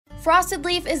Frosted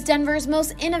Leaf is Denver's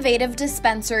most innovative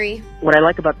dispensary. What I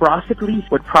like about Frosted Leaf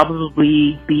would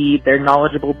probably be their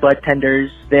knowledgeable bud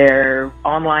tenders, their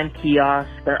online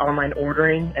kiosks, their online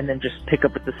ordering, and then just pick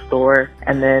up at the store.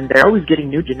 And then they're always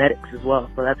getting new genetics as well,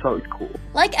 so that's always cool.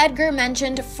 Like Edgar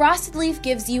mentioned, Frosted Leaf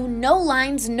gives you no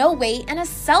lines, no wait, and a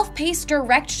self-paced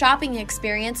direct shopping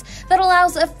experience that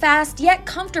allows a fast yet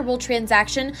comfortable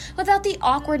transaction without the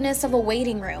awkwardness of a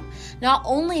waiting room. Not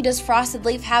only does Frosted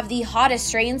Leaf have the hottest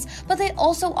strains, but they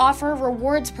also offer a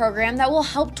rewards program that will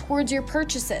help towards your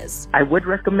purchases. I would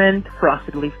recommend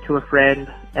Frosted Leaf to a friend,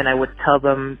 and I would tell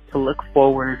them to look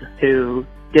forward to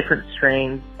different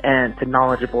strains and to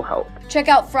knowledgeable help. Check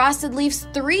out Frosted Leaf's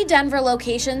 3 Denver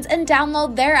locations and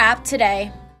download their app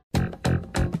today.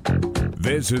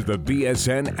 This is the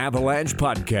BSN Avalanche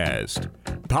Podcast,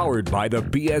 powered by the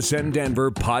BSN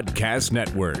Denver Podcast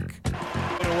Network. To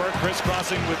work,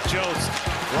 crisscrossing with Jost.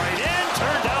 Right in,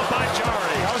 turned out by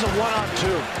Jari. That was a 1-on-2.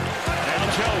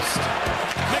 And Jost.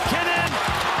 McKinnon.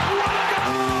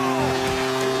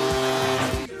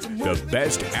 The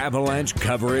best Avalanche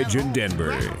coverage in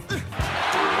Denver.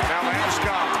 Now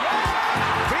Landeskog.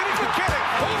 Feeding McKinnon.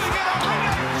 Holding it up.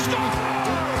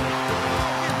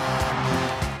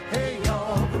 Hey,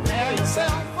 y'all, prepare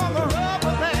yourself for the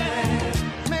rubber man.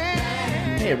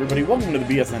 Hey everybody, welcome to the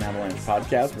BSN Avalanche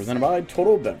Podcast, presented by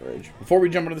Total Beverage. Before we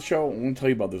jump into the show, I want to tell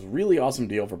you about this really awesome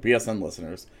deal for BSN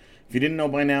listeners. If you didn't know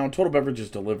by now, Total Beverage is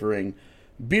delivering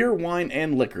beer, wine,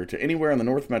 and liquor to anywhere in the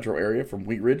North Metro area from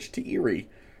Wheat Ridge to Erie.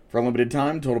 For a limited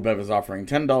time, Total Bev is offering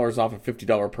 $10 off a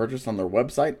 $50 purchase on their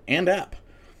website and app.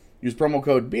 Use promo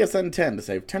code BSN10 to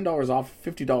save $10 off a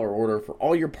 $50 order for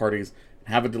all your parties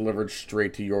and have it delivered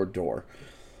straight to your door.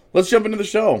 Let's jump into the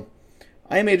show.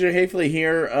 I am AJ Haefele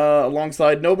here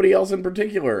alongside nobody else in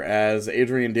particular, as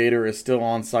Adrian Dater is still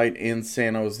on site in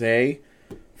San Jose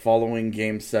following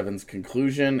Game 7's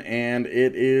conclusion, and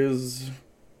it is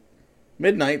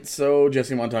midnight, so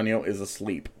Jesse Montano is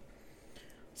asleep.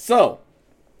 So,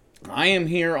 I am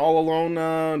here all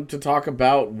alone to talk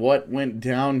about what went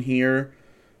down here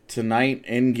tonight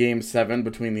in Game 7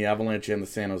 between the Avalanche and the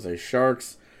San Jose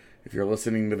Sharks. If you're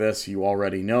listening to this, you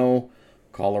already know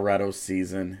Colorado's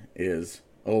season is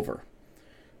over.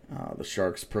 The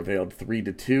Sharks prevailed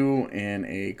 3-2 in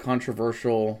a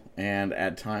controversial and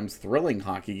at times thrilling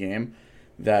hockey game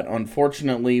that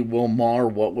unfortunately will mar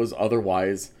what was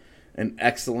otherwise an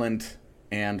excellent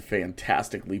and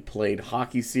fantastically played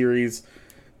hockey series.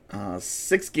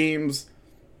 6 games,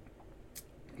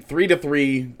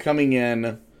 3-3 coming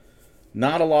in.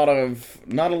 Not a lot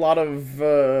of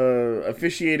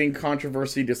officiating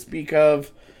controversy to speak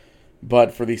of,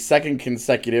 but for the second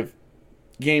consecutive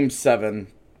Game 7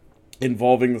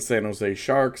 involving the San Jose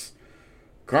Sharks,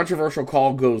 controversial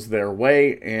call goes their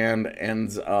way and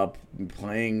ends up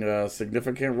playing a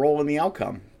significant role in the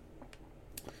outcome.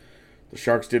 The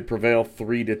Sharks did prevail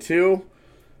 3-2.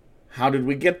 How did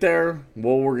we get there?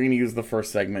 Well, we're going to use the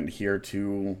first segment here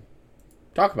to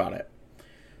talk about it.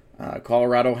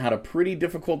 Colorado had a pretty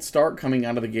difficult start, coming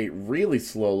out of the gate really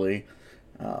slowly.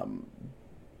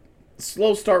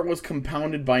 Slow start was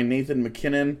compounded by Nathan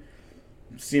McKinnon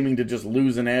seeming to just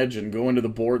lose an edge and go into the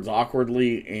boards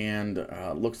awkwardly, and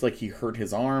looks like he hurt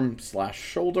his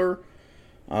arm/shoulder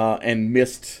and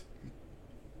missed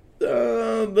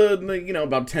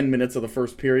about 10 minutes of the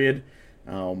first period.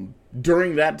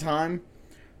 During that time,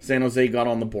 San Jose got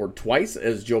on the board twice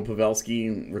as Joe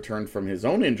Pavelski returned from his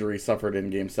own injury suffered in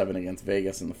Game 7 against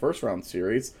Vegas in the first round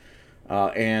series,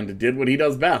 and did what he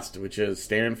does best, which is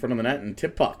stand in front of the net and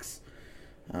tip pucks.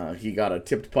 He got a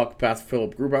tipped puck past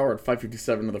Philip Grubauer at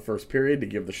 5:57 of the first period to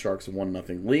give the Sharks a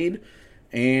 1-0 lead,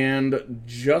 and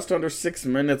just under 6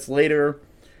 minutes later,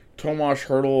 Tomas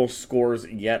Hertl scores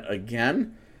yet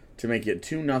again to make it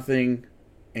 2-0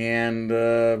 and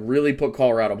really put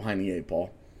Colorado behind the 8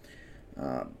 ball.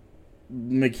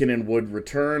 McKinnon would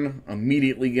return,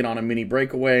 immediately get on a mini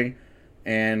breakaway,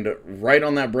 and right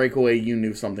on that breakaway, you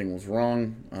knew something was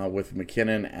wrong with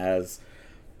McKinnon, as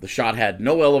the shot had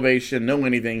no elevation, no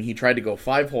anything. He tried to go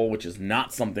 5-hole, which is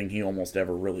not something he almost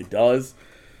ever really does.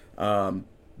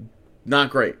 Not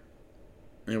great.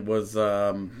 It was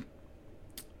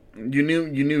you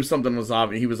knew something was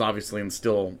obvious. He was obviously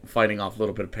still fighting off a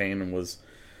little bit of pain and was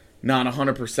not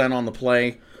 100% on the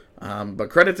play.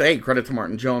 But credit to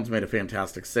Martin Jones, made a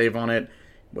fantastic save on it.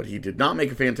 What he did not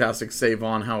make a fantastic save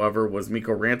on, however, was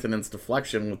Mikko Rantanen's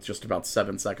deflection with just about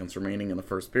 7 seconds remaining in the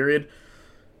first period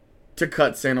to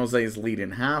cut San Jose's lead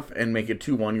in half and make it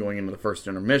 2-1 going into the first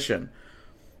intermission.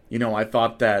 I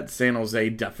thought that San Jose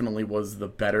definitely was the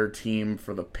better team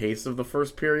for the pace of the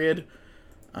first period,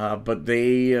 but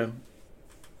they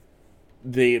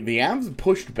the Avs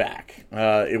pushed back.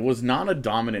 It was not a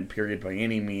dominant period by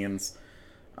any means.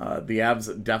 The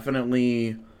Avs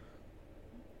definitely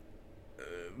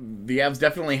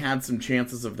had some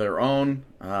chances of their own.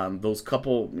 Those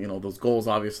goals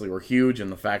obviously were huge,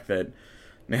 and the fact that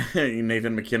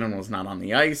Nathan MacKinnon was not on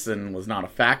the ice and was not a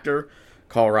factor.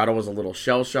 Colorado was a little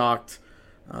shell-shocked.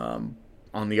 On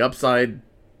the upside,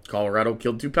 Colorado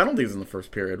killed 2 penalties in the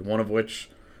first period, one of which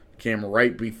came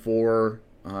right before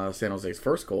San Jose's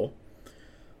first goal,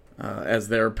 as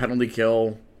their penalty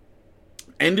kill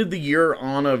ended the year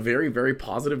on a very, very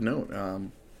positive note.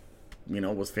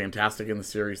 Was fantastic in the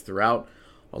series throughout.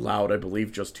 Allowed, I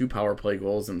believe, just 2 power play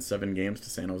goals in 7 games to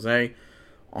San Jose.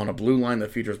 On a blue line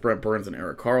that features Brent Burns and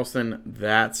Erik Karlsson,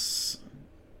 that's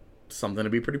something to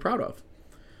be pretty proud of.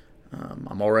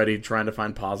 I'm already trying to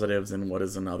find positives in what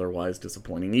is an otherwise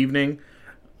disappointing evening.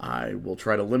 I will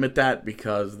try to limit that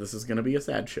because this is going to be a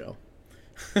sad show.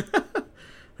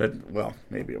 Well,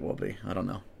 maybe it will be. I don't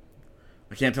know.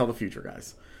 I can't tell the future,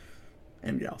 guys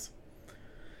and gals.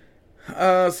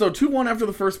 So 2-1 after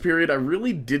the first period. I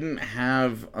really didn't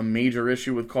have a major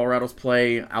issue with Colorado's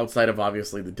play outside of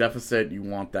obviously the deficit. You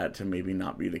want that to maybe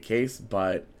not be the case,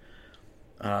 but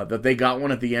that they got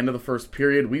one at the end of the first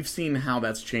period. We've seen how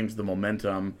that's changed the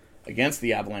momentum against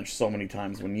the Avalanche so many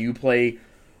times. When you play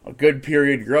a good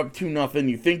period, you're up 2-0.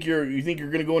 You think you're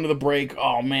going to go into the break.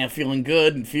 Oh man, feeling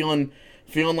good and feeling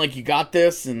like you got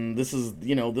this, and this is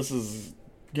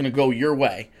going to go your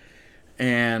way.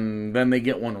 And then they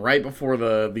get one right before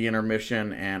the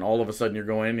intermission, and all of a sudden you're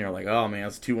going in and you're like, oh man,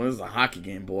 it's 2-1. This is a hockey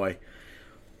game, boy.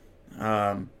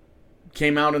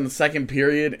 Came out in the second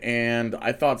period, and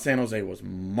I thought San Jose was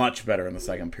much better in the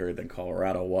second period than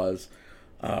Colorado was.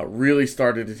 Really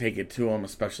started to take it to them,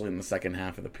 especially in the second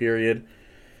half of the period.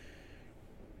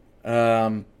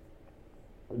 But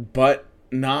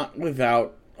not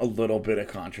without a little bit of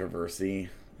controversy.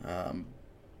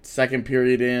 Second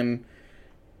period in,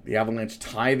 the Avalanche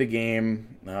tie the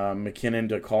game. MacKinnon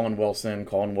to Colin Wilson.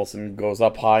 Colin Wilson goes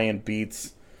up high and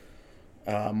beats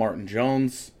Martin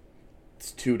Jones.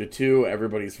 It's 2-2.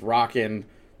 Everybody's rocking.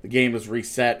 The game is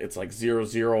reset. It's like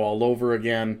 0-0 all over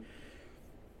again.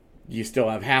 You still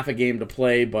have half a game to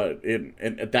play, but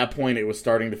at that point it was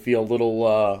starting to feel a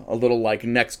little like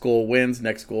next goal wins.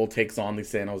 Next goal takes on the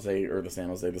St.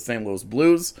 Louis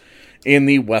Blues in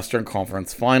the Western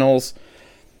Conference Finals.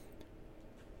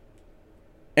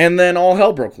 And then all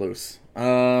hell broke loose.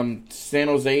 San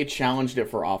Jose challenged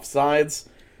it for offsides.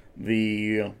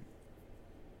 The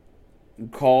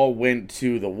call went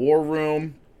to the war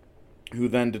room, who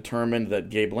then determined that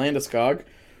Gabe Landeskog,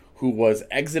 who was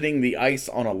exiting the ice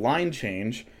on a line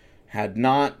change, had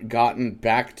not gotten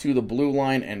back to the blue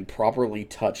line and properly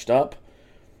touched up,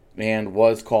 and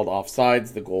was called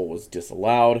offsides. The goal was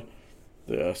disallowed.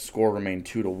 The score remained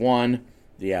 2-1.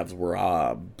 The Avs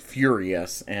were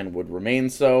furious and would remain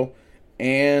so,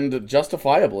 and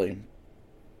justifiably.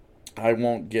 I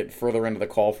won't get further into the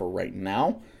call for right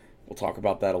now. We'll talk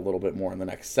about that a little bit more in the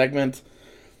next segment.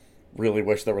 Really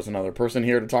wish there was another person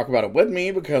here to talk about it with me,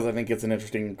 because I think it's an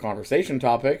interesting conversation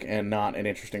topic and not an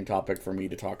interesting topic for me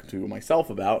to talk to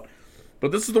myself about.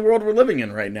 But this is the world we're living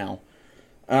in right now.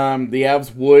 The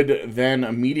Avs would then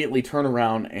immediately turn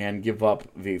around and give up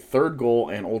the third goal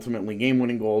and ultimately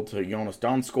game-winning goal to Jonas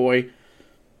Donskoy.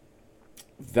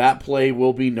 That play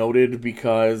will be noted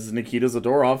because Nikita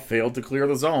Zadorov failed to clear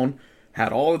the zone,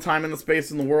 had all the time and the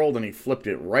space in the world, and he flipped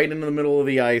it right into the middle of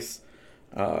the ice.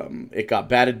 It got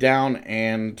batted down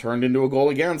and turned into a goal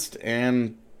against,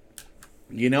 and,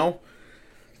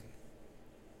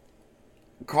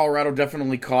 Colorado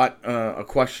definitely caught a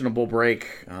questionable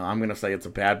break. I'm going to say it's a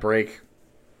bad break.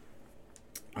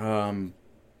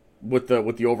 With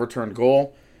the overturned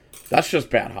goal, that's just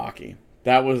bad hockey.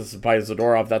 That was by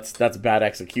Zadorov. That's bad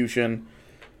execution.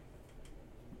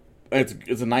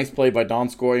 It's a nice play by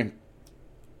Donskoy.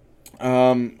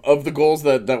 Of the goals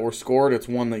that were scored, it's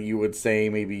one that you would say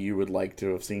maybe you would like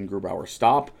to have seen Grubauer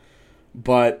stop.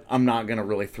 But I'm not going to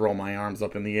really throw my arms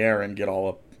up in the air and get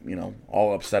all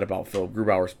upset about Phil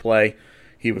Grubauer's play.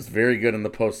 He was very good in the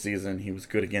postseason. He was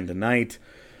good again tonight.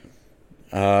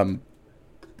 I'll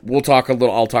talk a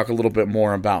little bit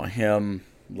more about him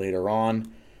later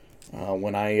on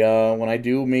when I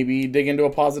do maybe dig into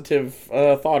a positive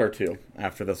thought or two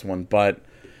after this one. But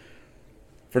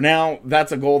for now,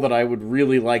 that's a goal that I would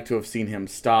really like to have seen him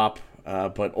stop.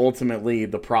 But ultimately,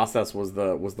 the process was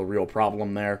the real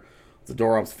problem there.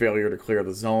 Zadorov's failure to clear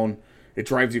the zone. It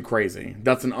drives you crazy.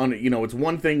 That's it's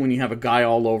one thing when you have a guy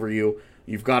all over you.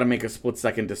 You've got to make a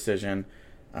split-second decision.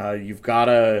 You've got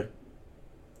to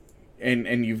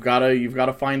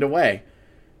find a way.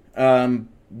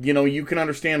 you can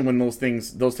understand when those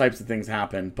types of things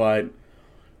happen, but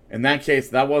in that case,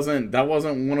 that wasn't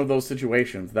one of those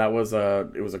situations. It was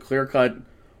a clear-cut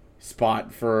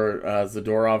spot for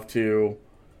Zadorov to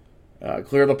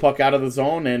clear the puck out of the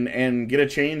zone and get a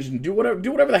change and do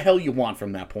whatever the hell you want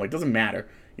from that point. Doesn't matter.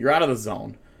 You're out of the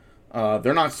zone.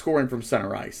 They're not scoring from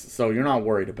center ice, so you're not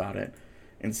worried about it.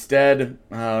 Instead,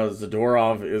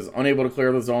 Zadorov is unable to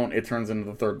clear the zone. It turns into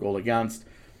the third goal against.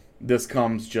 This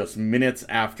comes just minutes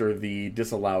after the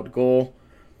disallowed goal.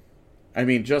 I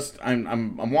mean,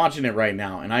 I'm watching it right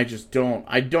now, and I don't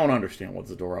understand what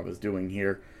Zadorov is doing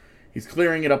here. He's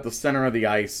clearing it up the center of the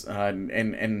ice,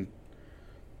 and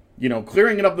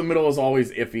clearing it up the middle is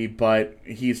always iffy, but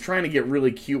he's trying to get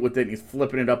really cute with it. He's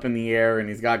flipping it up in the air, and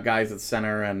he's got guys at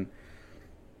center, and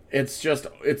it's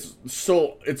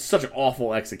such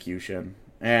awful execution.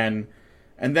 And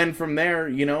then from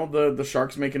there, the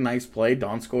Sharks make a nice play.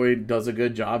 Donskoy does a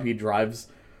good job. He drives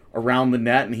around the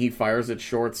net, and he fires it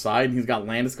short side, and he's got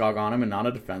Landeskog on him and not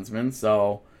a defenseman.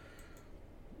 So,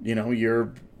 he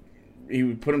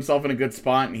put himself in a good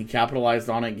spot, and he capitalized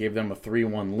on it, gave them a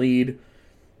 3-1 lead.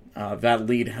 That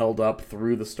lead held up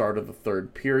through the start of the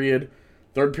third period.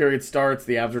 Third period starts,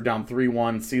 the Avs are down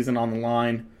 3-1, season on the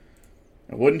line.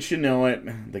 And wouldn't you know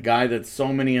it, the guy that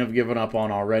so many have given up on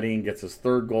already and gets his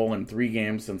third goal in 3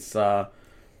 games since,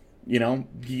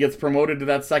 he gets promoted to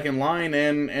that second line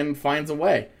and finds a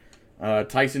way.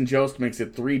 Tyson Jost makes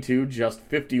it 3-2 just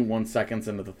 51 seconds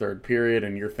into the third period,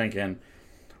 and you're thinking,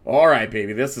 all right,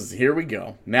 baby, here we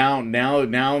go. Now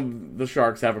the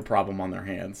Sharks have a problem on their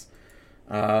hands.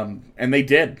 And they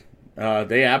did.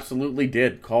 They absolutely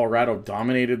did. Colorado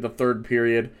dominated the third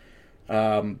period.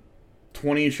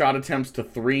 20 shot attempts to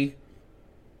 3.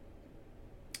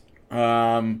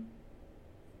 High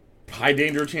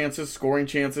danger chances, scoring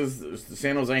chances.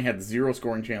 San Jose had 0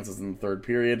 scoring chances in the third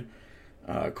period.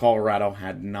 Colorado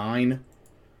had 9.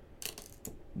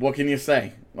 What can you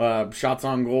say? Shots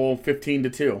on goal,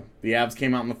 15-2. The Avs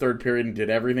came out in the third period and did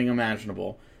everything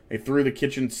imaginable. They threw the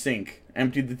kitchen sink,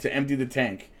 emptied the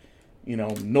tank.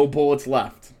 No bullets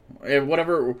left.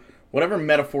 Whatever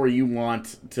metaphor you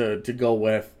want to go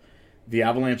with, the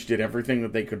Avalanche did everything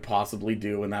that they could possibly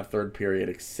do in that third period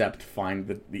except find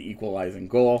the equalizing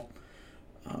goal.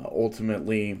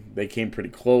 Ultimately, they came pretty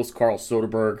close. Carl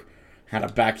Soderberg had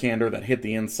a backhander that hit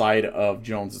the inside of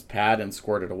Jones's pad and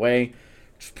squirted away,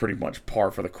 which is pretty much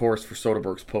par for the course for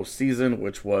Soderberg's postseason,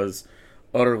 which was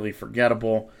utterly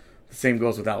forgettable. The same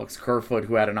goes with Alex Kerfoot,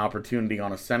 who had an opportunity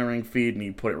on a centering feed, and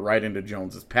he put it right into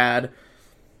Jones's pad.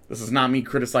 This is not me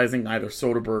criticizing either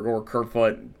Soderberg or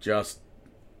Kerfoot, just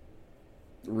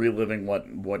reliving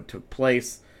what took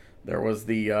place. There was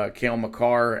the Cale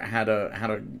Makar had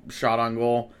a shot on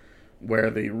goal where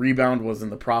the rebound was in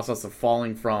the process of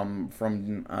falling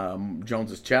from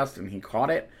Jones's chest, and he caught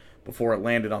it before it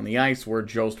landed on the ice, where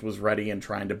Jost was ready and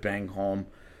trying to bang home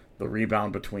the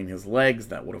rebound between his legs.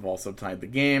 That would have also tied the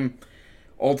game.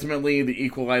 Ultimately, the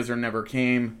equalizer never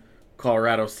came.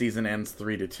 Colorado's season ends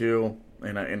 3-2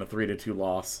 in a 3-2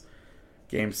 loss.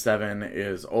 Game 7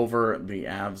 is over. The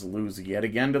Avs lose yet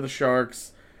again to the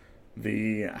Sharks.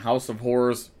 The House of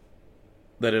Horrors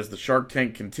that is the Shark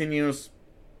Tank continues.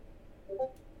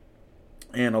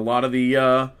 And a lot of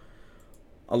the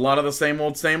same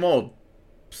old.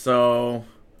 So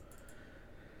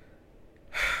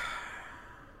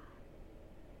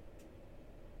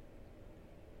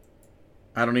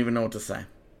I don't even know what to say.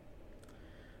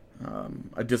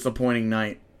 A disappointing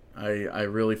night. I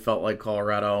really felt like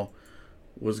Colorado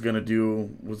was gonna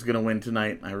win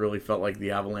tonight. I really felt like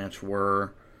the Avalanche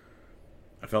were.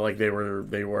 I felt like they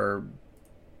were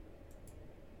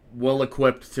well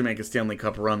equipped to make a Stanley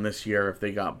Cup run this year if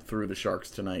they got through the Sharks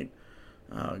tonight.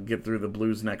 Get through the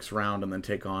Blues next round and then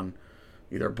take on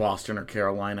either Boston or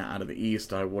Carolina out of the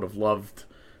East. I would have loved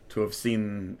to have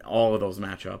seen all of those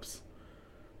matchups.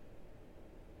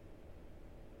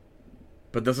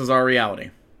 But this is our reality.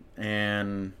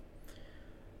 And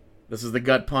this is the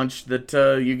gut punch that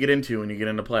you get into when you get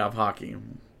into playoff hockey.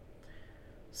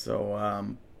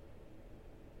 So,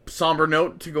 somber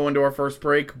note to go into our first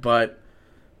break, but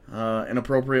an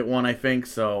appropriate one, I think.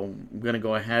 So I'm going to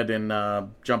go ahead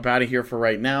and jump out of here for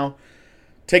right now.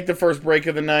 Take the first break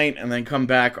of the night and then come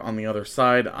back on the other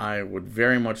side. I would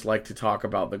very much like to talk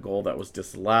about the goal that was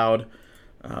disallowed.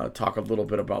 Talk a little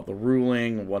bit about the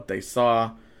ruling, what they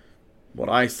saw, what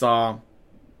I saw,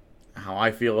 how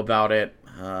I feel about it.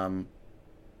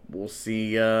 We'll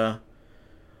see. We'll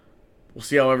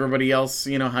see how everybody else,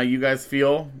 how you guys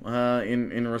feel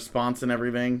in response and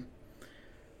everything.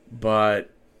 But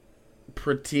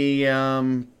pretty,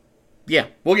 yeah,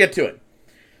 we'll get to it.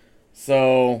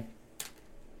 So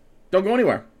Don't go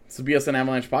anywhere. It's the BSN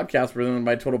Avalanche Podcast presented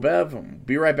by Total Bev. I'll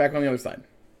be right back on the other side.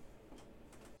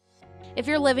 If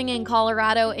you're living in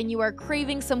Colorado and you are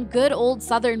craving some good old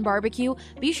Southern barbecue,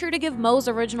 be sure to give Moe's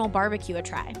Original Barbecue a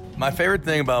try. My favorite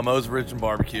thing about Moe's Original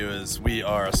Barbecue is we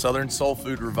are a Southern soul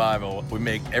food revival. We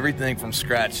make everything from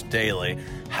scratch daily,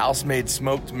 house-made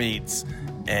smoked meats,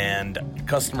 and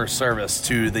customer service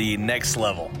to the next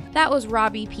level. That was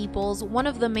Robbie Peoples, one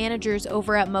of the managers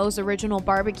over at Moe's Original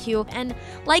Barbecue, and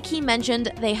like he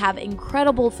mentioned, they have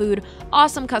incredible food,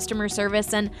 awesome customer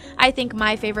service, and I think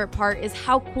my favorite part is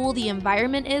how cool the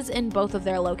environment is in both of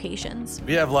their locations.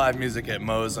 We have live music at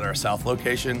Moe's at our South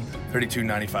location,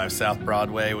 3295 South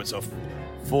Broadway, with a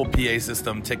full PA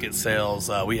system, ticket sales.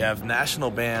 We have national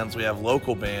bands, we have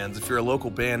local bands. If you're a local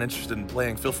band interested in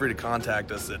playing, feel free to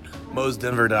contact us at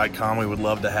moesdenver.com. We would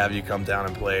love to have you come down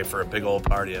and play for a big old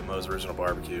party at Moe's Original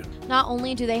Barbecue. Not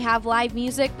only do they have live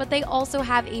music, but they also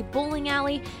have a bowling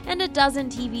alley and a dozen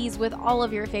TVs with all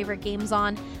of your favorite games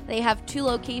on. They have 2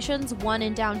 locations, one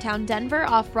in downtown Denver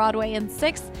off Broadway and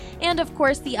 6th, and of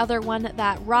course the other one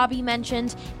that Robbie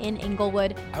mentioned in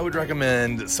Inglewood. I would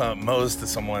recommend Moe's to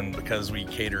someone because we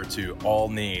cater to all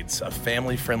needs, a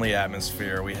family-friendly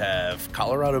atmosphere. We have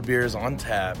Colorado beers on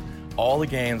tap, all the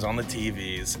games on the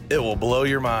TVs. It will blow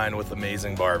your mind with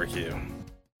amazing barbecue.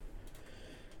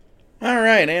 All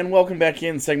right, and welcome back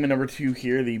in segment number 2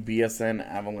 here, the BSN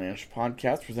Avalanche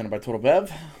Podcast presented by Total Bev.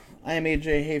 I am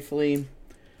AJ Haefele.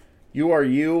 You are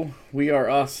you, we are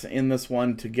us in this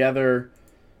one together.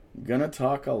 I'm gonna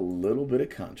talk a little bit of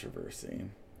controversy.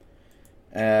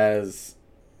 As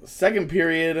second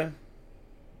period,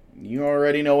 you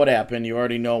already know what happened. You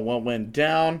already know what went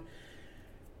down.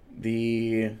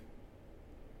 The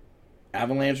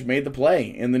Avalanche made the play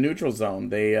in the neutral zone.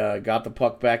 They got the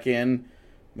puck back in.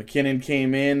 McKinnon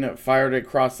came in, fired it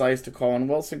cross ice to Colin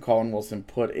Wilson. Colin Wilson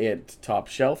put it top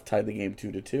shelf, tied the game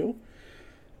 2-2.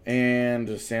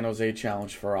 And San Jose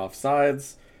challenged for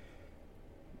offsides.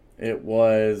 It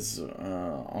was,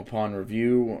 upon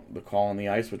review, the call on the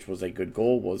ice, which was a good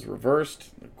goal, was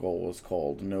reversed. The goal was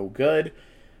called no good.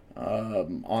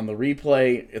 On the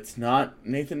replay, it's not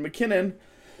Nathan McKinnon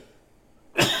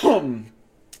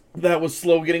that was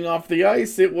slow getting off the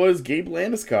ice. It was Gabe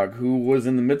Landeskog, who was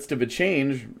in the midst of a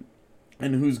change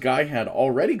and whose guy had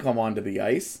already come onto the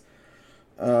ice.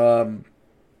 And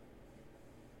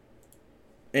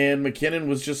McKinnon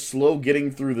was just slow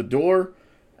getting through the door.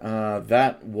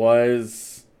 That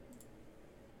was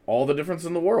all the difference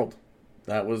in the world.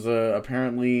 That was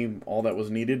apparently all that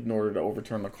was needed in order to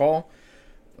overturn the call.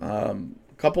 A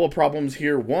couple of problems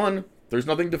here. One, there's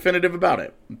nothing definitive about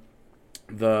it.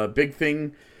 The big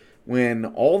thing when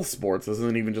all the sports, this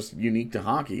isn't even just unique to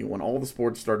hockey, when all the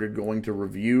sports started going to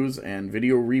reviews and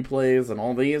video replays and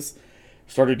all these,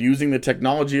 started using the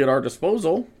technology at our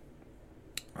disposal,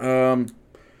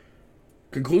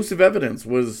 conclusive evidence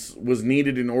was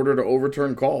needed in order to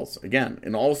overturn calls. Again,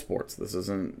 in all sports. This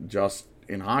isn't just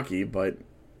in hockey, but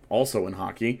also in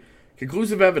hockey.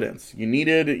 Conclusive evidence. You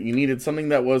needed something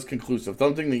that was conclusive,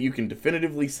 something that you can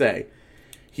definitively say.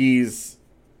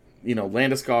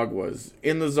 Landeskog was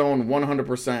in the zone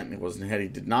 100%. He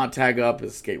did not tag up.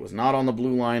 His skate was not on the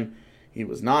blue line. He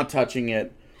was not touching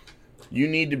it. You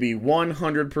need to be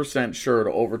 100% sure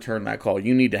to overturn that call.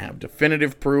 You need to have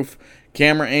definitive proof,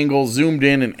 camera angle, zoomed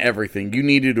in, and everything. You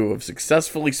needed to have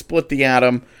successfully split the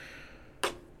atom.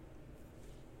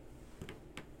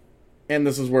 And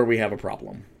this is where we have a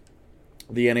problem.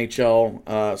 The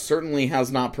NHL certainly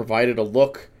has not provided a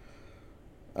look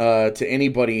to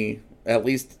anybody, at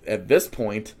least at this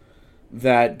point,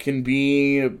 that can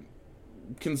be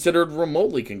considered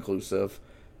remotely conclusive.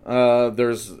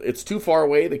 It's too far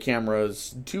away. The camera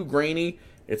is too grainy.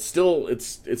 It's still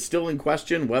in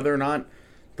question whether or not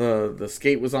the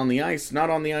skate was on the ice, not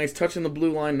on the ice, touching the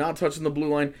blue line, not touching the blue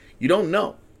line. You don't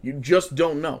know. You just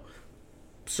don't know.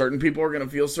 Certain people are going to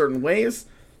feel certain ways.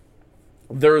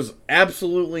 There's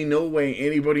absolutely no way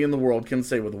anybody in the world can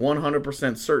say with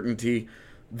 100% certainty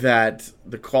that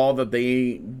the call that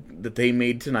they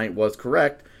made tonight was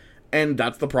correct, and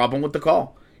that's the problem with the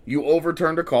call. You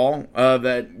overturned a call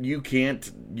that you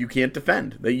can't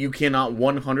defend, that you cannot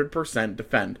 100%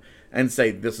 defend and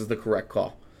say this is the correct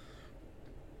call.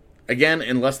 Again,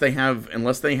 unless they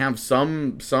have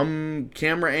some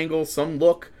camera angle, some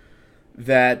look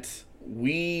that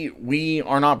we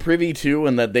are not privy to,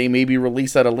 and that they maybe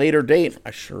release at a later date.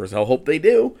 I sure as hell hope they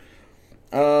do.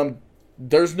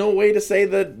 There's no way to say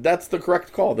that that's the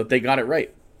correct call, that they got it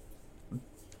right.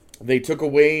 They took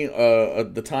away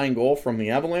the tying goal from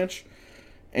the Avalanche,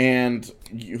 and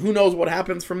who knows what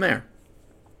happens from there.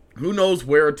 Who knows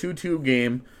where a 2-2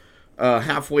 game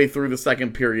halfway through the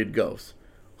second period goes.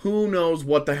 Who knows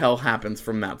what the hell happens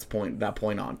from that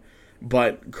point on.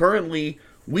 But currently,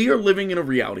 we are living in a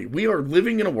reality. We are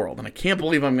living in a world, and I can't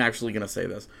believe I'm actually going to say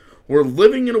this. We're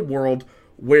living in a world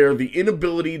where the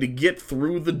inability to get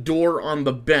through the door on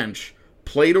the bench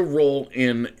played a role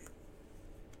in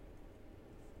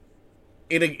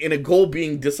a goal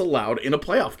being disallowed in a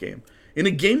playoff game. In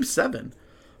a Game 7.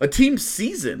 A team's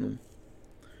season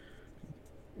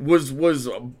was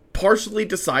partially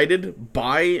decided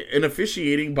by an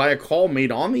officiating, by a call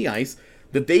made on the ice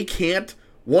that they can't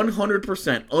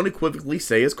 100% unequivocally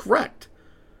say is correct.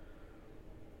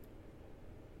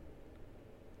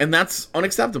 And that's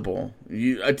unacceptable.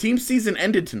 A team's season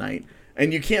ended tonight,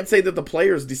 and you can't say that the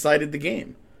players decided the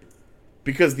game.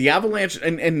 Because the Avalanche,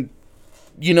 and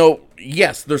you know,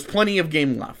 yes, there's plenty of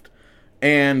game left.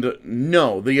 And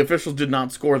no, the officials did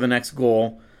not score the next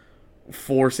goal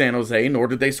for San Jose, nor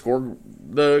did they score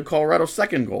the Colorado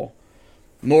second goal.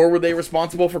 Nor were they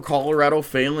responsible for Colorado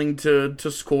failing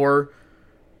to score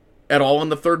at all in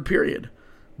the third period.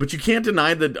 But you can't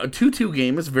deny that a 2-2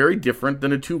 game is very different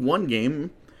than a 2-1 game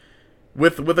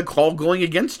with a call going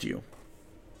against you.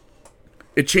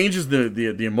 It changes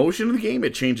the emotion of the game.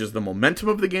 It changes the momentum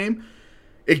of the game.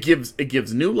 It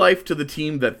gives new life to the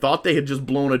team that thought they had just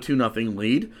blown a 2-0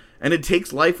 lead, and it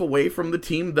takes life away from the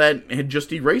team that had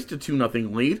just erased a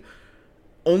 2-0 lead,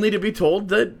 only to be told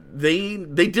that they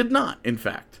did not, in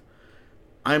fact.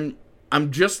 I'm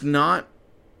just not...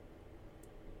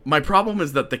 My problem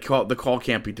is that the call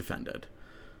can't be defended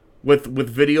with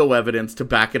video evidence to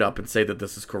back it up and say that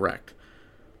this is correct.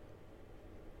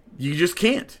 You just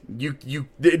can't.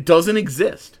 It doesn't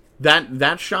exist.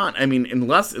 That shot, I mean,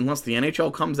 unless the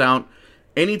NHL comes out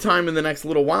anytime in the next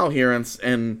little while here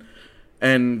and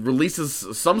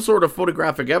releases some sort of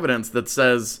photographic evidence that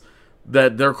says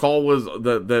that their call was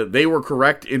that they were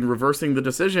correct in reversing the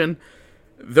decision,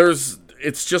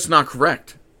 it's just not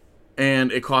correct.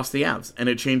 And it cost the Avs, and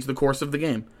it changed the course of the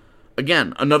game.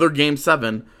 Again, another Game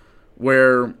 7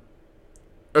 where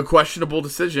a questionable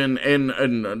decision and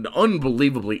an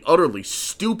unbelievably, utterly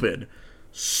stupid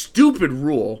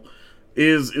rule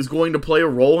is going to play a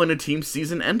role in a team's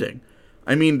season ending.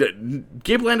 I mean,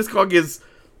 Gabe Landeskog is...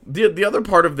 The other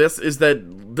part of this is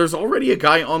that there's already a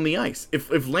guy on the ice. If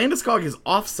Landeskog is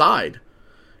offside,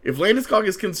 if Landeskog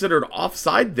is considered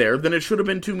offside there, then it should have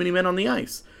been too many men on the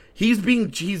ice. He's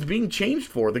being changed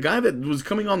for. The guy that was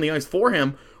coming on the ice for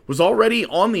him was already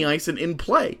on the ice and in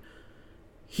play.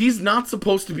 He's not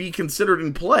supposed to be considered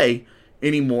in play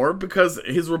anymore because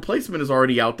his replacement is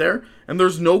already out there and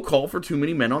there's no call for too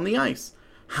many men on the ice.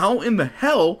 How in the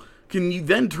hell can you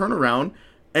then turn around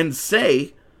and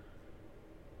say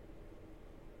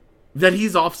that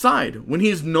he's offside when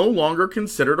he's no longer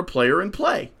considered a player in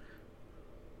play?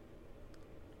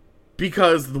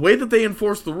 Because the way that they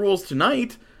enforce the rules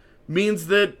tonight means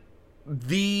that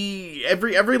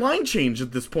every line change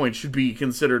at this point should be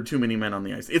considered too many men on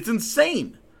the ice. It's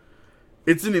insane.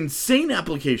 It's an insane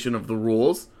application of the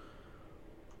rules.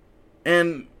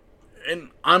 And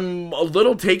I'm a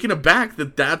little taken aback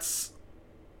that's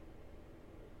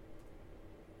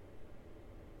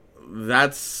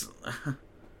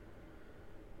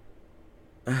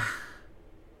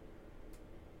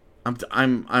I'm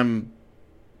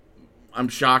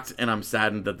shocked and I'm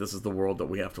saddened that this is the world that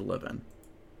we have to live in.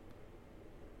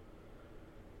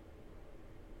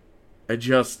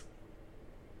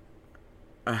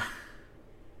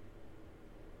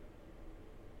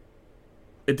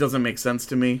 It doesn't make sense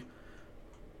to me.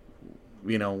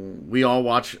 You know, we all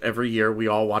watch every year. We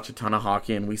all watch a ton of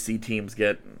hockey, and we see teams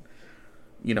get,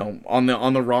 you know, on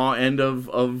the raw end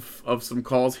of some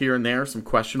calls here and there, some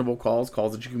questionable calls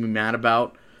that you can be mad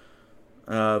about.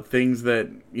 Things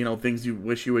you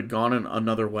wish you had gone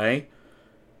another way.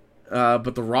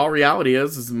 But the raw reality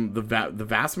is the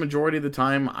vast majority of the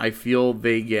time, I feel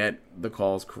they get the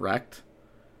calls correct.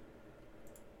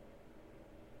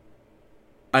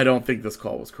 I don't think this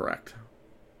call was correct.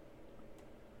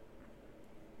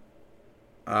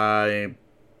 I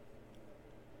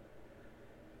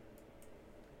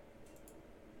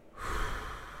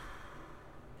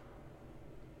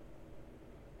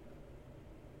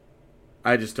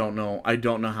just don't know. I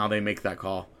don't know how they make that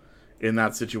call in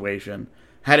that situation.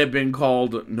 Had it been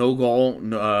called no goal,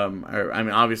 I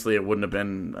mean, obviously it wouldn't have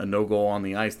been a no goal on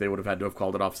the ice. They would have had to have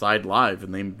called it offside live,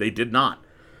 and they did not.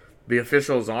 The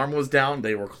official's arm was down.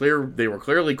 They were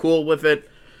clearly cool with it.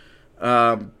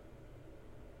 A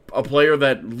player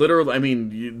that literally, I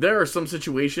mean, there are some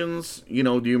situations. You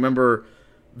know, do you remember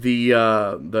the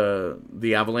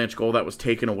Avalanche goal that was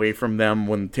taken away from them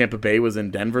when Tampa Bay was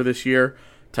in Denver this year?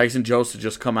 Tyson Jost had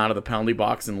just come out of the penalty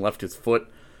box and left his foot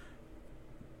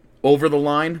over the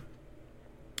line,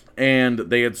 and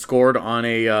they had scored on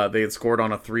a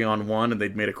 3-on-1, and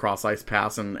they'd made a cross ice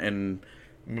pass, and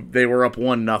they were up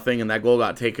 1-0, and that goal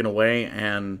got taken away,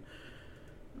 and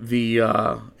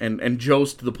and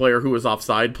Jost, the player who was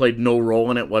offside, played no role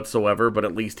in it whatsoever, but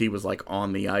at least he was like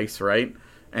on the ice, right,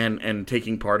 and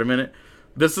taking part in it.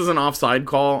 This is an offside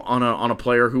call on a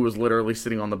player who was literally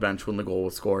sitting on the bench when the goal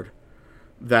was scored.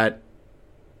 That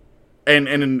and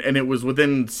it was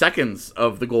within seconds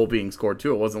of the goal being scored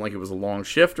too. It wasn't like it was a long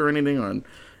shift or anything,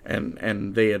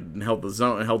 and they had held the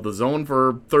zone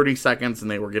for 30 seconds,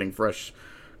 and they were getting fresh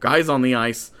guys on the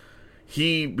ice.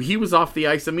 He was off the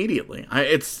ice immediately.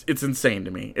 It's insane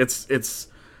to me. It's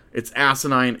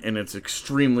asinine, and it's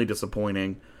extremely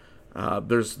disappointing.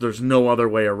 There's no other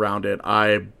way around it.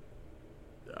 I'm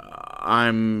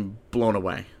blown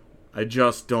away. I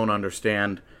just don't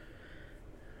understand.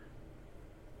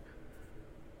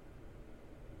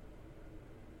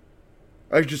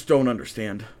 I just don't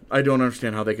understand. I don't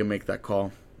understand how they can make that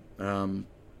call.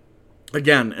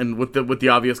 Again, and with the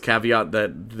obvious caveat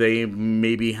that they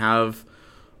maybe have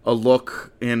a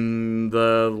look in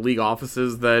the league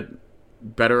offices that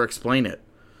better explain it.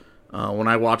 When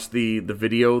I watched the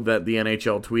video that the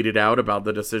NHL tweeted out about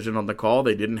the decision on the call,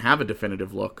 they didn't have a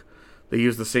definitive look. They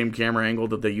used the same camera angle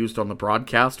that they used on the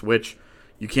broadcast, which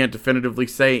you can't definitively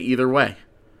say either way.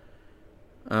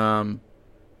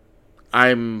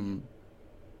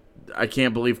 I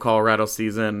can't believe Colorado's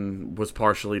season was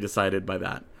partially decided by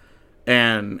that.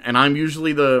 And I'm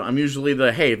usually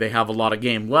the hey, they have a lot of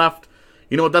game left.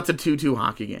 You know what? That's a 2-2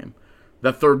 hockey game.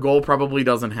 That third goal probably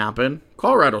doesn't happen.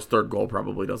 Colorado's third goal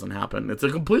probably doesn't happen. It's a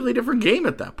completely different game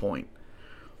at that point.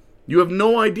 You have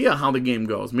no idea how the game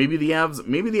goes. Maybe the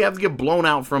Avs get blown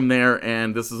out from there,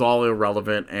 and this is all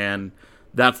irrelevant, and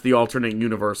that's the alternate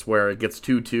universe where it gets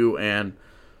 2-2 and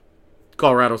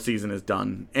Colorado's season is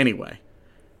done anyway.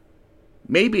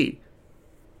 Maybe.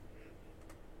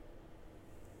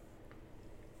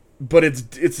 But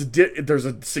there's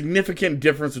a significant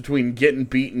difference between getting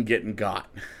beat and getting got.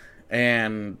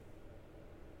 And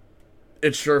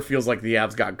it sure feels like the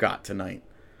Avs got tonight.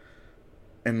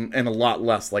 And a lot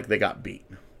less like they got beat.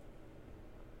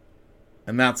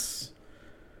 And that's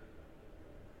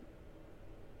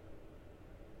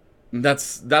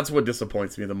what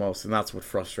disappoints me the most, and that's what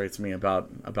frustrates me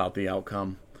about the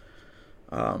outcome.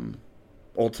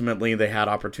 Ultimately, they had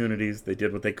opportunities. They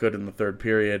did what they could in the third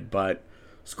period, but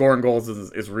scoring goals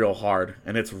is real hard,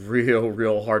 and it's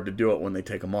real hard to do it when they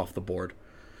take them off the board.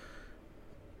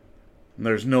 And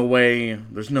there's no way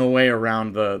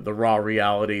around the raw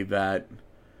reality that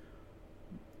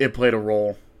it played a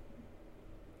role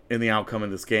in the outcome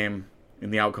of this game, in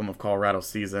the outcome of Colorado's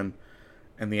season,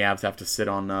 and the Avs have to sit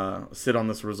on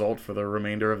this result for the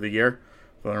remainder of the year,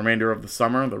 for the remainder of the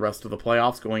summer, the rest of the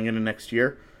playoffs going into next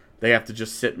year. They have to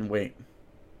just sit and wait,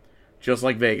 just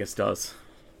like Vegas does.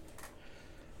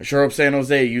 I sure hope San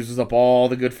Jose uses up all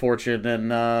the good fortune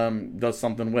and does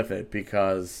something with it,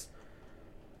 because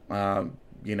we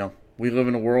live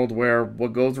in a world where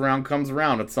what goes around comes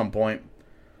around at some point.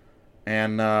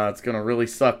 And it's going to really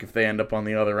suck if they end up on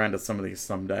the other end of some of these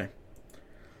someday. I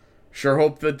sure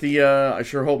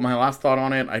hope my last thought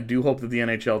on it, I do hope that the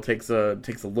NHL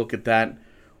takes a look at that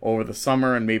over the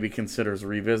summer and maybe considers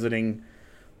revising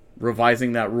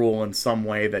that rule in some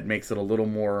way that makes it a little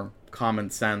more common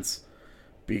sense.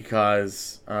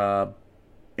 Because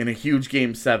in a huge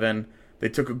Game 7, they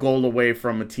took a goal away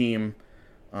from a team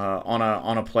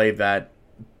on a play that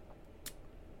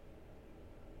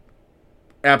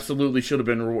absolutely should have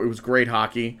been. It was great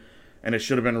hockey, and it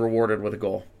should have been rewarded with a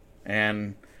goal.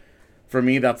 And for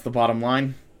me, that's the bottom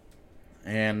line,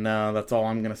 and that's all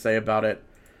I'm going to say about it.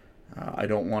 I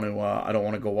don't want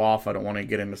to go off. I don't want to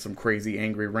get into some crazy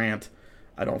angry rant.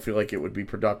 I don't feel like it would be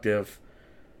productive.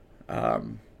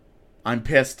 I'm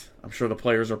pissed. I'm sure the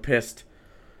players are pissed.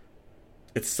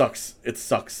 It sucks. It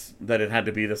sucks that it had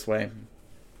to be this way,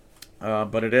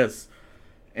 but it is.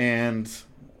 And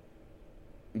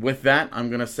with that, I'm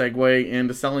going to segue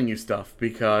into selling you stuff,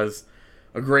 because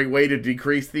a great way to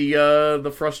decrease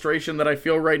the frustration that I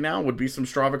feel right now would be some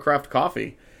Strava Craft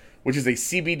coffee, which is a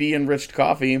CBD-enriched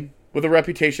coffee with a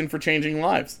reputation for changing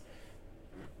lives.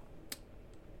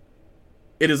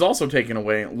 It has also taken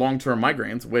away long-term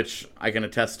migraines, which I can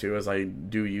attest to as I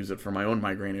do use it for my own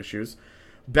migraine issues.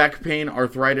 Back pain,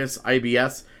 arthritis,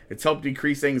 IBS. It's helped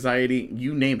decrease anxiety,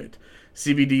 you name it.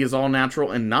 CBD is all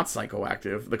natural and not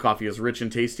psychoactive. The coffee is rich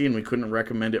and tasty, and we couldn't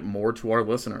recommend it more to our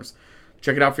listeners.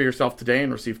 Check it out for yourself today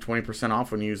and receive 20%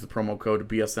 off when you use the promo code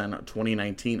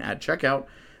BSN2019 at checkout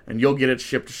and you'll get it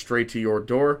shipped straight to your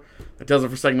door. That does it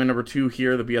for segment number 2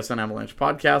 here, the BSN Avalanche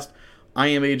Podcast. I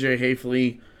am AJ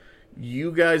Haefele.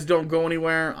 You guys don't go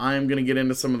anywhere. I'm going to get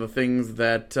into some of the things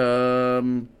that,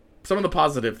 some of the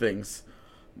positive things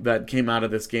that came out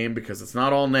of this game, because it's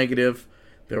not all negative.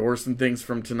 There were some things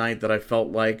from tonight that I felt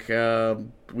like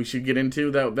we should get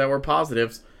into that were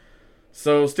positives.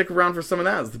 So stick around for some of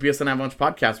that. It's the BSN Avalanche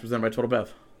Podcast presented by Total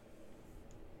Bev.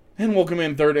 And welcome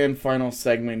in third and final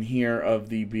segment here of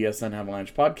the BSN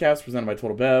Avalanche Podcast presented by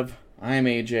Total Bev. I am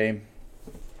AJ.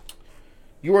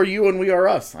 You are you and we are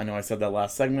us. I know I said that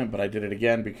last segment, but I did it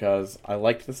again because I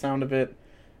liked the sound of it,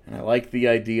 and I like the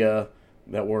idea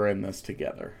that we're in this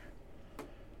together.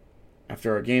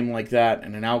 After a game like that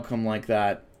and an outcome like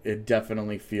that, it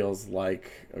definitely feels like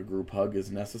a group hug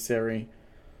is necessary.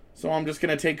 So I'm just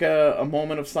going to take a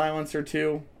moment of silence or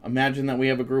two, imagine that we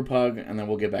have a group hug, and then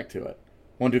we'll get back to it.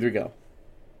 1, 2, 3, go.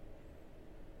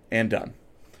 And done.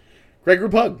 Great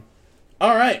group hug.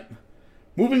 All right.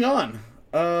 Moving on.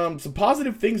 Some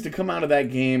positive things to come out of that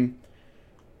game.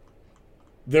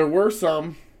 There were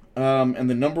some, and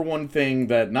the number one thing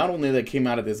that not only that came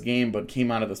out of this game, but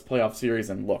came out of this playoff series,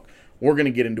 and look, we're going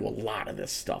to get into a lot of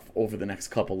this stuff over the next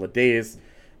couple of days.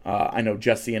 I know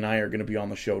Jesse and I are going to be on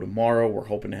the show tomorrow. We're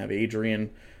hoping to have Adrian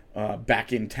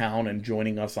back in town and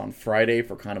joining us on Friday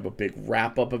for kind of a big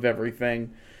wrap-up of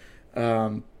everything.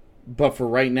 But for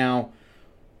right now,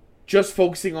 just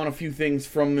focusing on a few things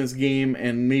from this game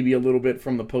and maybe a little bit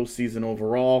from the postseason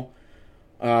overall.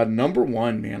 Number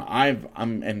one, man,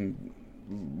 and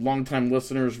longtime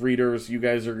listeners, readers, you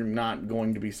guys are not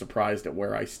going to be surprised at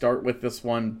where I start with this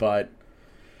one, but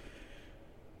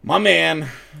my man,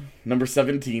 number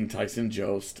 17, Tyson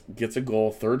Jost, gets a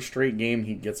goal. Third straight game,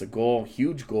 he gets a goal.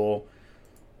 Huge goal.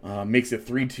 Makes it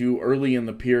 3-2 early in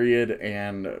the period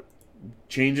and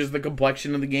changes the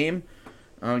complexion of the game.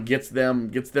 Gets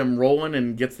them rolling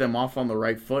and gets them off on the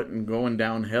right foot and going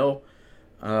downhill.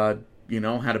 Had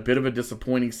a bit of a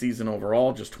disappointing season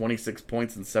overall. Just 26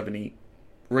 points in 70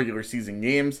 regular season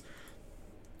games.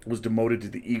 Was demoted to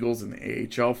the Eagles in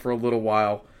the AHL for a little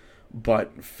while,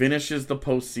 but finishes the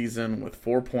postseason with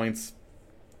 4 points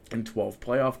in 12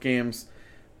 playoff games.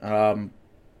 The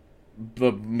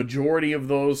majority of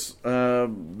those 12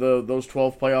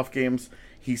 playoff games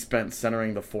he spent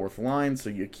centering the fourth line, so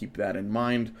you keep that in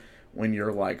mind when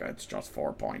you're like, it's just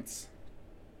 4 points.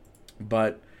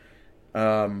 But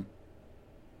an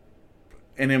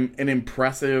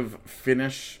impressive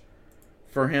finish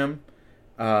for him.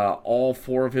 All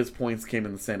 4 of his points came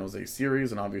in the San Jose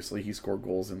series, and obviously he scored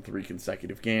goals in 3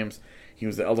 consecutive games. He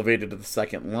was elevated to the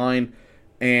second line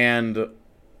and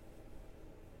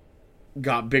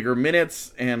got bigger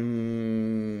minutes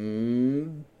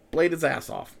and played his ass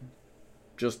off.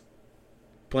 Just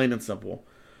plain and simple.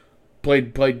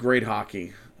 Played great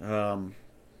hockey.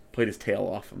 Played his tail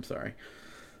off, I'm sorry.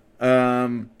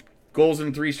 Goals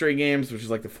in 3 straight games, which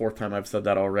is like the 4th time I've said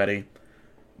that already.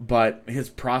 But his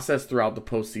process throughout the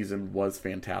postseason was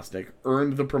fantastic.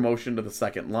 Earned the promotion to the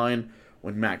second line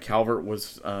when Matt Calvert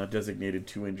was designated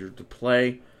too injured to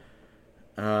play.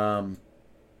 And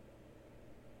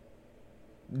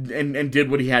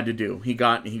did what he had to do. He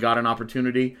got an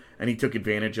opportunity, and he took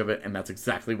advantage of it, and that's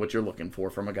exactly what you're looking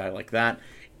for from a guy like that.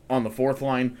 On the fourth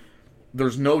line,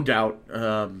 there's no doubt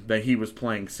that he was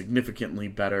playing significantly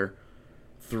better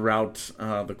throughout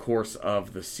the course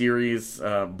of the series,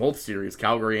 both series,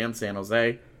 Calgary and San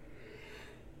Jose.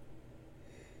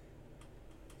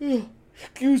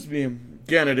 Excuse me.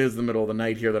 Again, it is the middle of the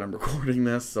night here that I'm recording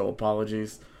this, so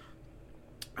apologies.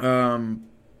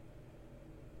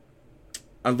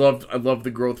 I love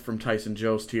the growth from Tyson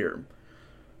Jost here.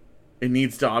 It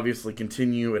needs to obviously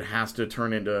continue. It has to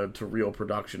turn into real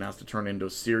production. It has to turn into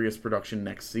serious production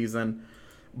next season.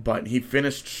 But he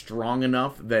finished strong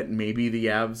enough that maybe the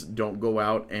Avs don't go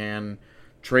out and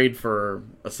trade for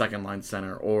a second-line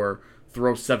center or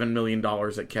throw $7 million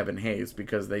at Kevin Hayes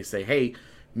because they say, hey,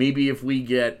 maybe if we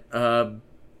get a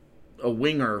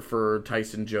winger for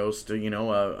Tyson Jost,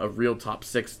 a real top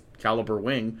 6 caliber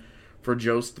wing for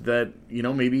Jost, that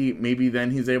maybe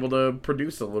then he's able to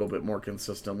produce a little bit more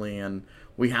consistently, and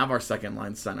we have our second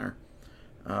line center.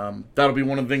 That'll be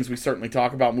one of the things we certainly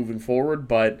talk about moving forward,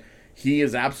 but he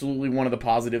is absolutely one of the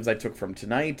positives I took from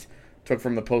tonight, took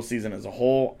from the postseason as a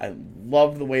whole. I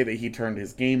love the way that he turned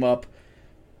his game up,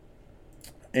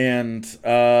 and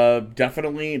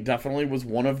definitely was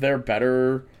one of their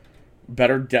better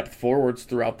depth forwards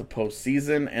throughout the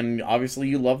postseason, and obviously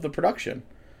you love the production.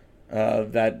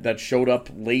 That showed up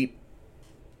late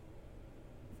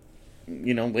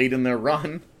in their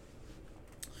run.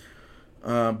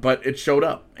 But it showed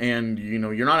up. And,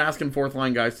 you're not asking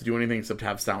fourth-line guys to do anything except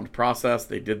have sound process.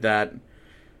 They did that.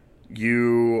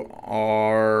 You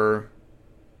are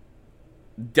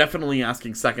definitely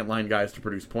asking second-line guys to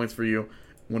produce points for you.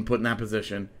 When put in that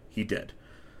position, he did.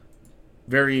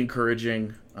 Very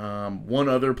encouraging. One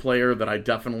other player that I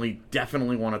definitely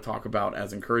want to talk about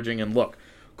as encouraging. And look,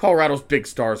 Colorado's big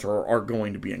stars are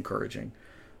going to be encouraging.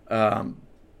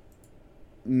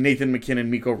 Nathan MacKinnon,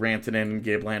 Mikko Rantanen, and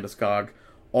Gabe Landeskog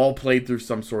all played through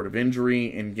some sort of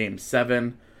injury in Game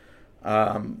 7.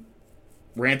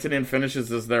 Rantanen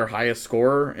finishes as their highest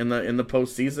scorer in the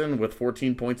postseason with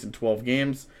 14 points in 12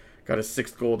 games. Got his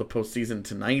 6th goal of the postseason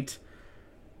tonight.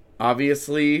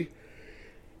 Obviously,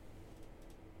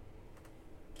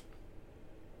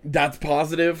 that's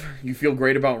positive. You feel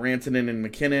great about Rantanen and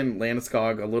MacKinnon.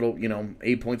 Landeskog, a little,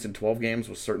 8 points in 12 games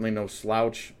was certainly no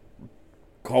slouch.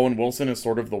 Colin Wilson is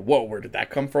sort of the whoa, where did that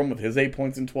come from with his 8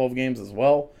 points in 12 games as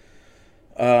well.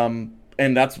 And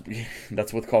that's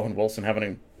with Colin Wilson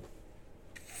having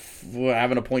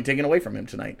a point taken away from him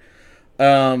tonight.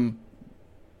 But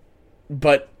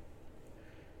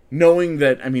knowing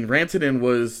that,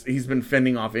 Rantanen he's been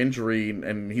fending off injury,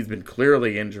 and he's been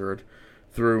clearly injured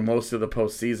through most of the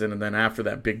postseason, and then after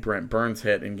that big Brent Burns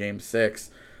hit in Game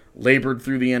 6, labored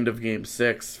through the end of Game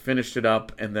 6, finished it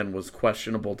up, and then was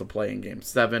questionable to play in Game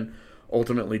 7.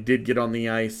 Ultimately did get on the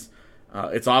ice.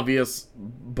 It's obvious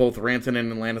both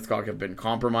Rantanen and Landeskog have been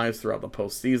compromised throughout the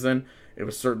postseason. It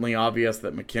was certainly obvious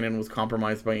that MacKinnon was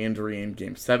compromised by injury in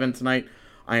Game 7 tonight.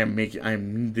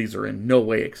 These are in no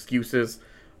way excuses.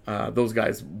 Those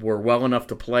guys were well enough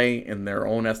to play in their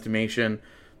own estimation.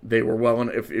 They were well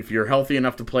enough. If you're healthy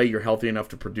enough to play, you're healthy enough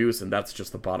to produce, and that's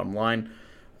just the bottom line.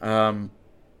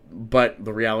 But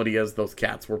the reality is those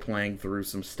cats were playing through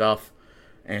some stuff,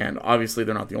 and obviously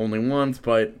they're not the only ones,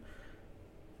 but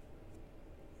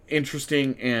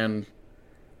interesting and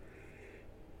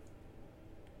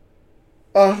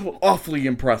awfully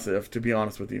impressive, to be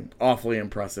honest with you. Awfully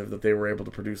impressive that they were able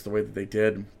to produce the way that they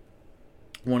did.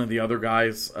 One of the other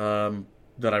guys Philip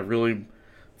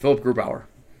Grubauer.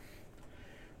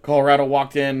 Colorado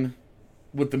walked in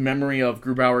with the memory of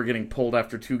Grubauer getting pulled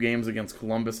after 2 games against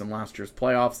Columbus in last year's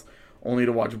playoffs, only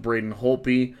to watch Braden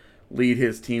Holtby lead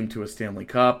his team to a Stanley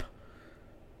Cup.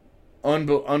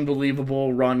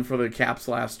 Unbelievable run for the Caps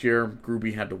last year.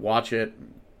 Gruby had to watch it.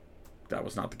 That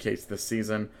was not the case this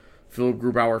season. Philip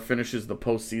Grubauer finishes the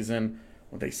postseason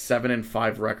with a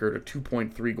 7-5 record, a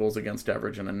 2.3 goals against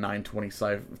average, and a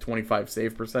 .925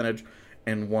 save percentage,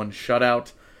 and 1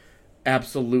 shutout.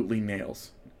 Absolutely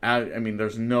nails.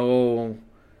 There's no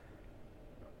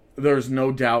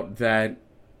doubt that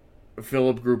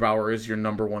Philip Grubauer is your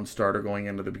number 1 starter going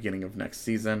into the beginning of next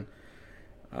season.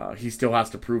 He still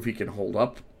has to prove he can hold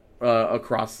up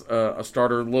across a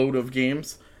starter load of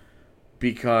games,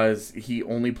 because he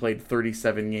only played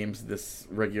 37 games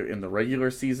in the regular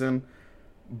season,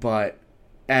 but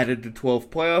added to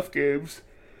 12 playoff games.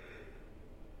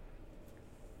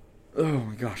 Oh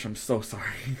my gosh, I'm so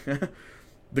sorry.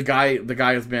 The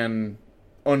guy has been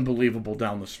unbelievable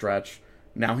down the stretch.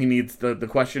 Now he needs the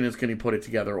question is, can he put it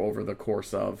together over the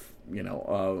course of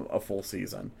a full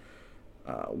season?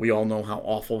 We all know how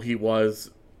awful he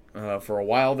was for a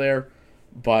while there,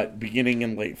 but beginning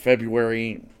in late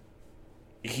February,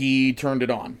 he turned it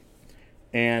on,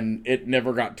 and it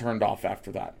never got turned off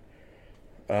after that.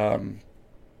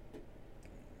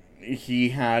 He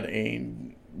had a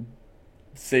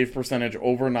save percentage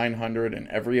over 900 in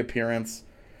every appearance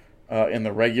in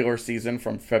the regular season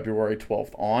from February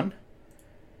 12th on.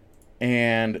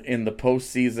 And in the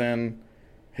postseason,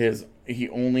 he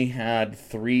only had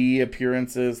 3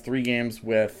 games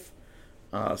with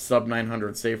sub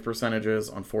 900 save percentages.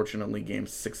 Unfortunately,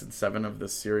 games 6 and 7 of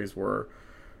this series were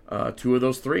 2 of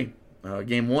those 3.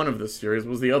 Game 1 of this series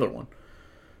was the other one.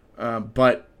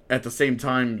 But at the same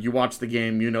time, you watch the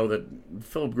game, you know that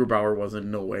Philip Grubauer was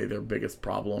in no way their biggest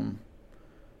problem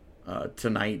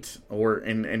tonight.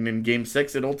 And in Game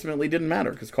 6, it ultimately didn't matter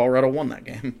because Colorado won that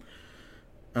game.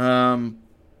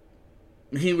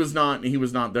 He was not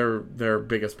their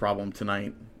biggest problem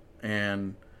tonight,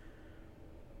 and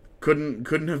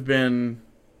couldn't have been.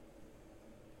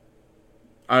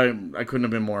 I couldn't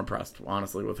have been more impressed,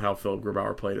 honestly, with how Philip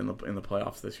Grubauer played in the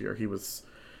playoffs this year. He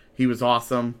was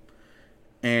awesome,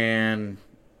 and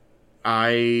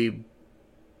I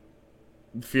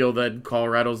feel that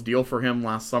Colorado's deal for him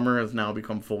last summer has now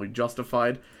become fully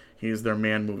justified. He is their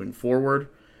man moving forward.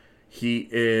 He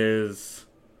is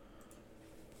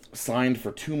signed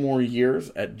for 2 more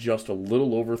years at just a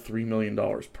little over $3 million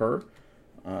per.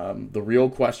 The real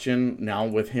question now,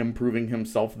 with him proving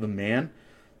himself the man,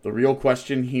 The real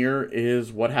question here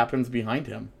is what happens behind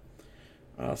him.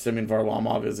 Semyon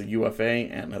Varlamov is a UFA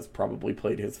and has probably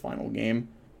played his final game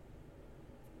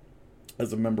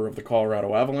as a member of the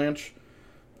Colorado Avalanche.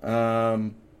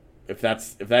 If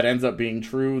that ends up being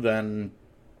true, then,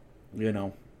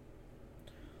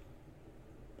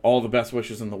 all the best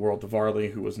wishes in the world to Varley,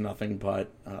 who was nothing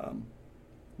but,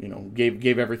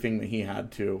 gave everything that he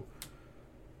had to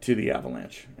the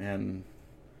Avalanche. And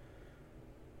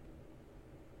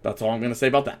that's all I'm going to say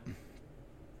about that.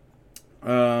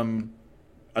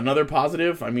 Another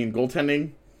positive,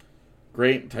 goaltending,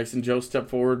 great. Tyson Joe stepped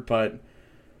forward, but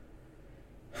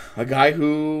a guy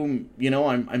who,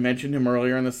 I mentioned him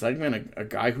earlier in the segment, a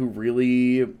guy who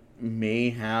really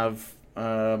may have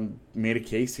made a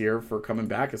case here for coming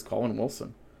back is Colin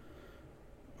Wilson.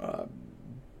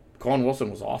 Colin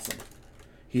Wilson was awesome.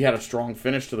 He had a strong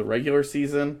finish to the regular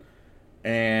season,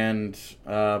 and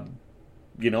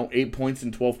 8 points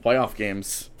in 12 playoff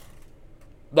games.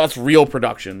 That's real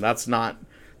production. That's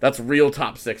real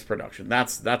top six production.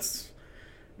 That's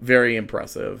very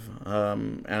impressive.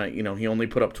 And he only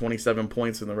put up 27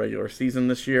 points in the regular season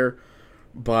this year,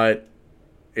 but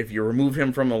if you remove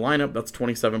him from the lineup, that's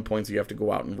 27 points you have to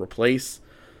go out and replace.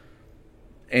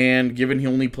 And given he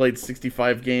only played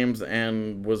 65 games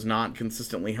and was not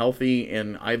consistently healthy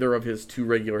in either of his 2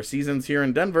 regular seasons here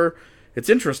in Denver, it's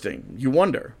interesting. You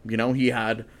wonder. He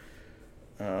had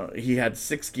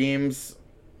 6 games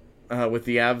with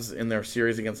the Avs in their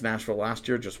series against Nashville last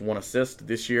year, just 1 assist.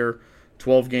 This year,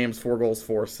 12 games, 4 goals,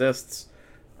 4 assists.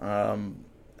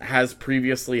 Has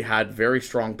previously had very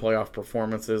strong playoff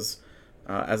performances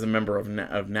as a member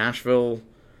of Nashville,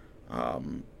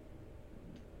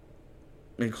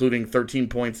 including 13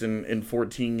 points in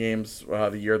 14 games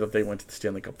the year that they went to the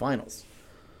Stanley Cup Finals.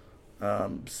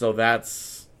 So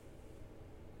that's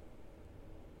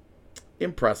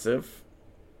impressive.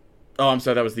 Oh, I'm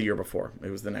sorry, that was the year before. It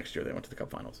was the next year they went to the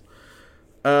Cup Finals.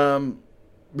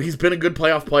 He's been a good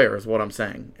playoff player, is what I'm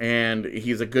saying, and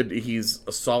he's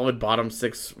a solid bottom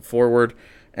 6 forward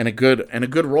and a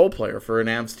good role player for an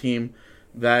Avs team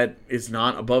that is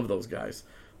not above those guys.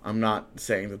 I'm not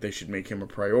saying that they should make him a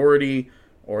priority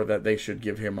or that they should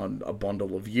give him a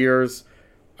bundle of years.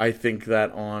 I think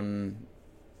that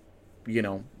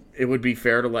it would be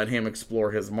fair to let him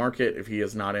explore his market if he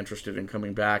is not interested in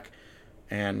coming back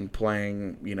and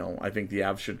playing. I think the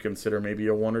Avs should consider maybe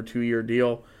a 1 or 2 year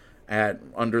deal at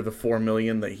under the $4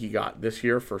 million that he got this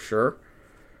year for sure.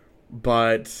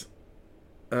 But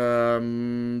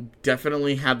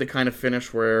definitely had the kind of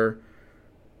finish where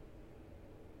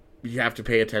you have to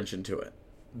pay attention to it.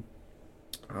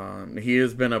 He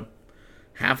has been a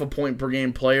half a point per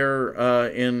game player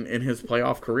in his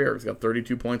playoff career. He's got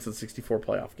 32 points in 64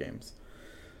 playoff games,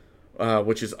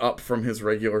 which is up from his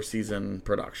regular season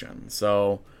production.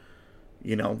 So,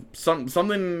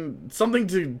 something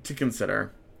to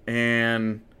consider.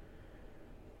 And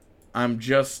I'm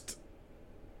just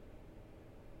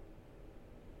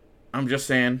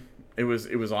saying it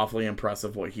was awfully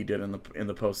impressive what he did in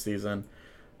the postseason.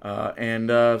 And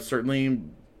certainly,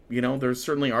 there's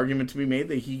certainly argument to be made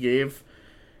that he gave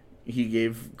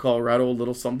Colorado a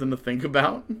little something to think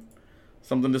about,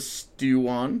 something to stew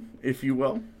on, if you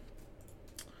will.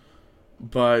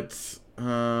 But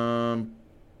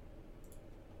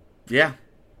yeah,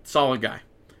 solid guy.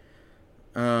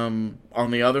 On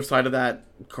the other side of that,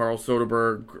 Carl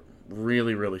Soderberg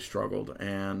really, really struggled,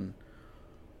 and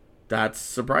that's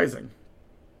surprising.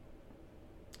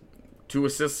 2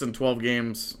 assists in 12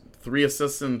 games, 3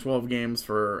 assists in 12 games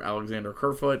for Alexander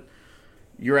Kerfoot.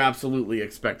 You're absolutely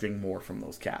expecting more from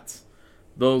those Cats.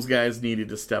 Those guys needed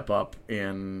to step up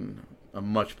in a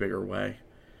much bigger way.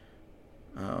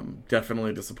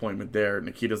 Definitely a disappointment there.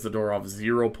 Nikita Zadorov,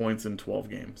 0 points in 12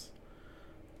 games.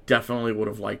 Definitely would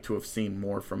have liked to have seen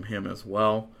more from him as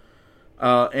well.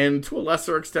 And to a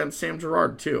lesser extent, Sam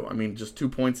Girard, too. Just 2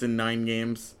 points in 9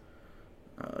 games.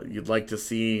 You'd like to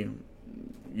see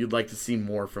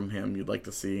more from him. You'd like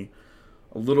to see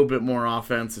a little bit more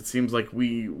offense. It seems like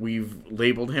we've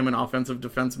labeled him an offensive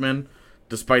defenseman,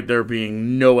 despite there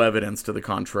being no evidence to the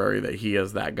contrary that he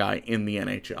is that guy in the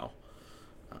NHL.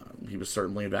 He was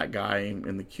certainly that guy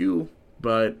in the queue,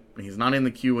 but he's not in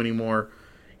the queue anymore.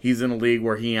 He's in a league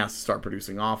where he has to start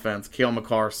producing offense. Cale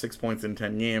Makar, 6 points in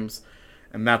 10 games,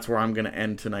 and that's where I'm going to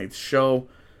end tonight's show.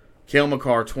 Cale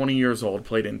Makar, 20 years old,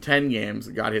 played in 10 games,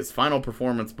 got his final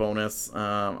performance bonus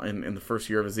in the first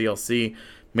year of his ELC,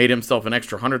 made himself an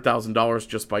extra $100,000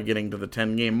 just by getting to the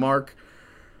 10-game mark.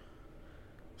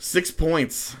 6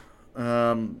 points.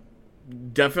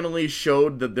 definitely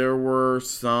showed that there were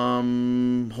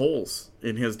some holes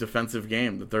in his defensive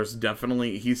game. That there's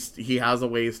definitely he has a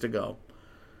ways to go.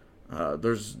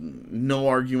 There's no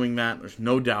arguing that. There's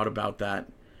no doubt about that.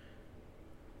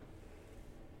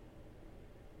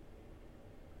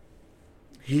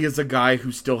 He is a guy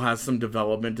who still has some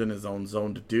development in his own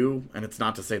zone to do, and it's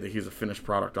not to say that he's a finished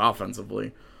product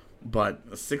offensively,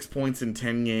 but 6 points in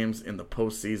 10 games in the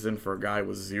postseason for a guy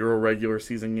with 0 regular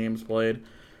season games played.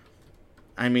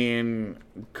 I mean,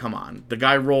 come on. The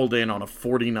guy rolled in on a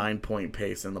 49-point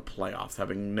pace in the playoffs,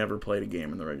 having never played a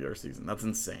game in the regular season. That's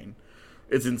insane.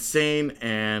 It's insane,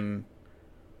 and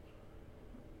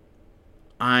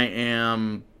I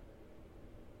am...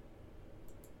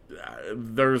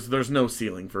 There's no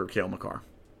ceiling for Cale Makar.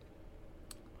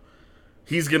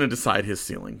 He's going to decide his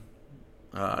ceiling.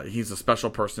 He's a special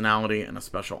personality and a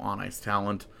special on-ice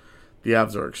talent. The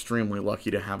Avs are extremely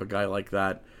lucky to have a guy like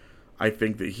that. I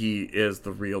think that he is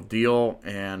the real deal,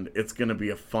 and it's going to be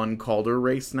a fun Calder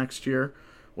race next year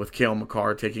with Cale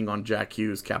Makar taking on Jack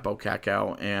Hughes, Capo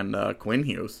Cacao, and Quinn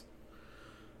Hughes.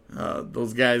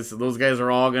 Those guys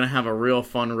are all going to have a real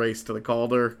fun race to the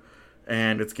Calder,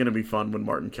 and it's going to be fun when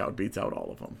Martin Kaut beats out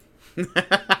all of them.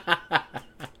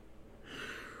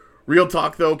 Real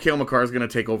talk, though, Cale Makar is going to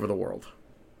take over the world.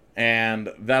 And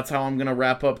that's how I'm going to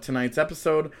wrap up tonight's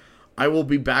episode. I will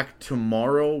be back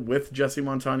tomorrow with Jesse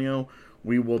Montano.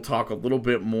 We will talk a little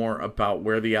bit more about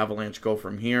where the Avalanche go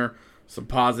from here. Some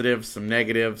positives, some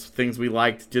negatives, things we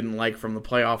liked, didn't like from the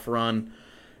playoff run.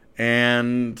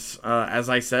 And as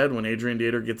I said, when Adrian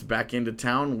Dater gets back into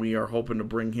town, we are hoping to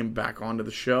bring him back onto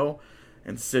the show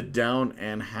and sit down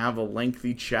and have a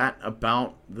lengthy chat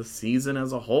about the season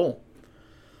as a whole.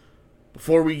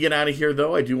 Before we get out of here,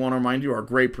 though, I do want to remind you our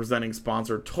great presenting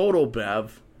sponsor, Total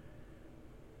Bev,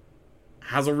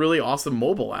 has a really awesome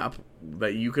mobile app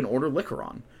that you can order liquor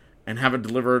on and have it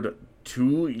delivered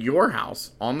to your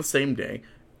house on the same day,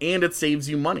 and it saves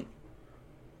you money.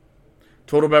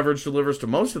 Total Beverage delivers to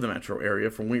most of the metro area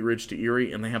from Wheat Ridge to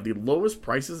Erie, and they have the lowest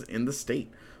prices in the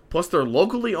state. Plus, they're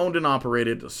locally owned and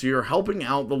operated, so you're helping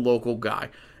out the local guy.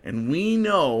 And we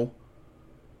know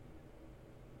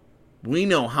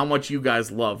how much you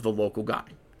guys love the local guy,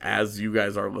 as you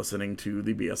guys are listening to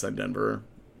the BSN Denver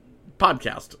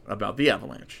podcast about the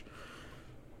Avalanche.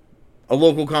 A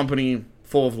local company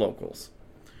full of locals.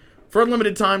 For a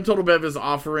limited time, Total Bev is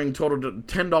offering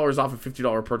 $10 off a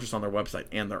 $50 purchase on their website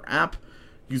and their app.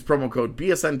 Use promo code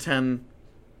BSN10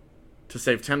 to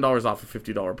save $10 off a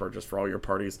 $50 purchase for all your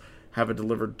parties. Have it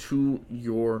delivered to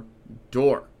your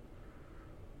door.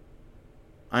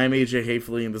 I am AJ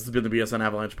Haefele, and this has been the BSN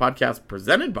Avalanche Podcast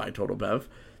presented by Total Bev.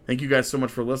 Thank you guys so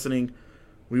much for listening.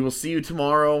 We will see you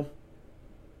tomorrow.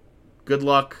 Good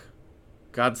luck.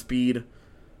 Godspeed.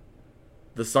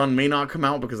 The sun may not come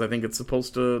out because I think it's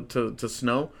supposed to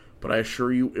snow, but I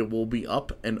assure you it will be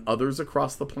up, and others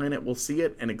across the planet will see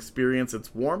it and experience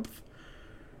its warmth,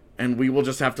 and we will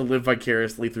just have to live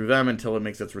vicariously through them until it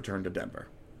makes its return to Denver.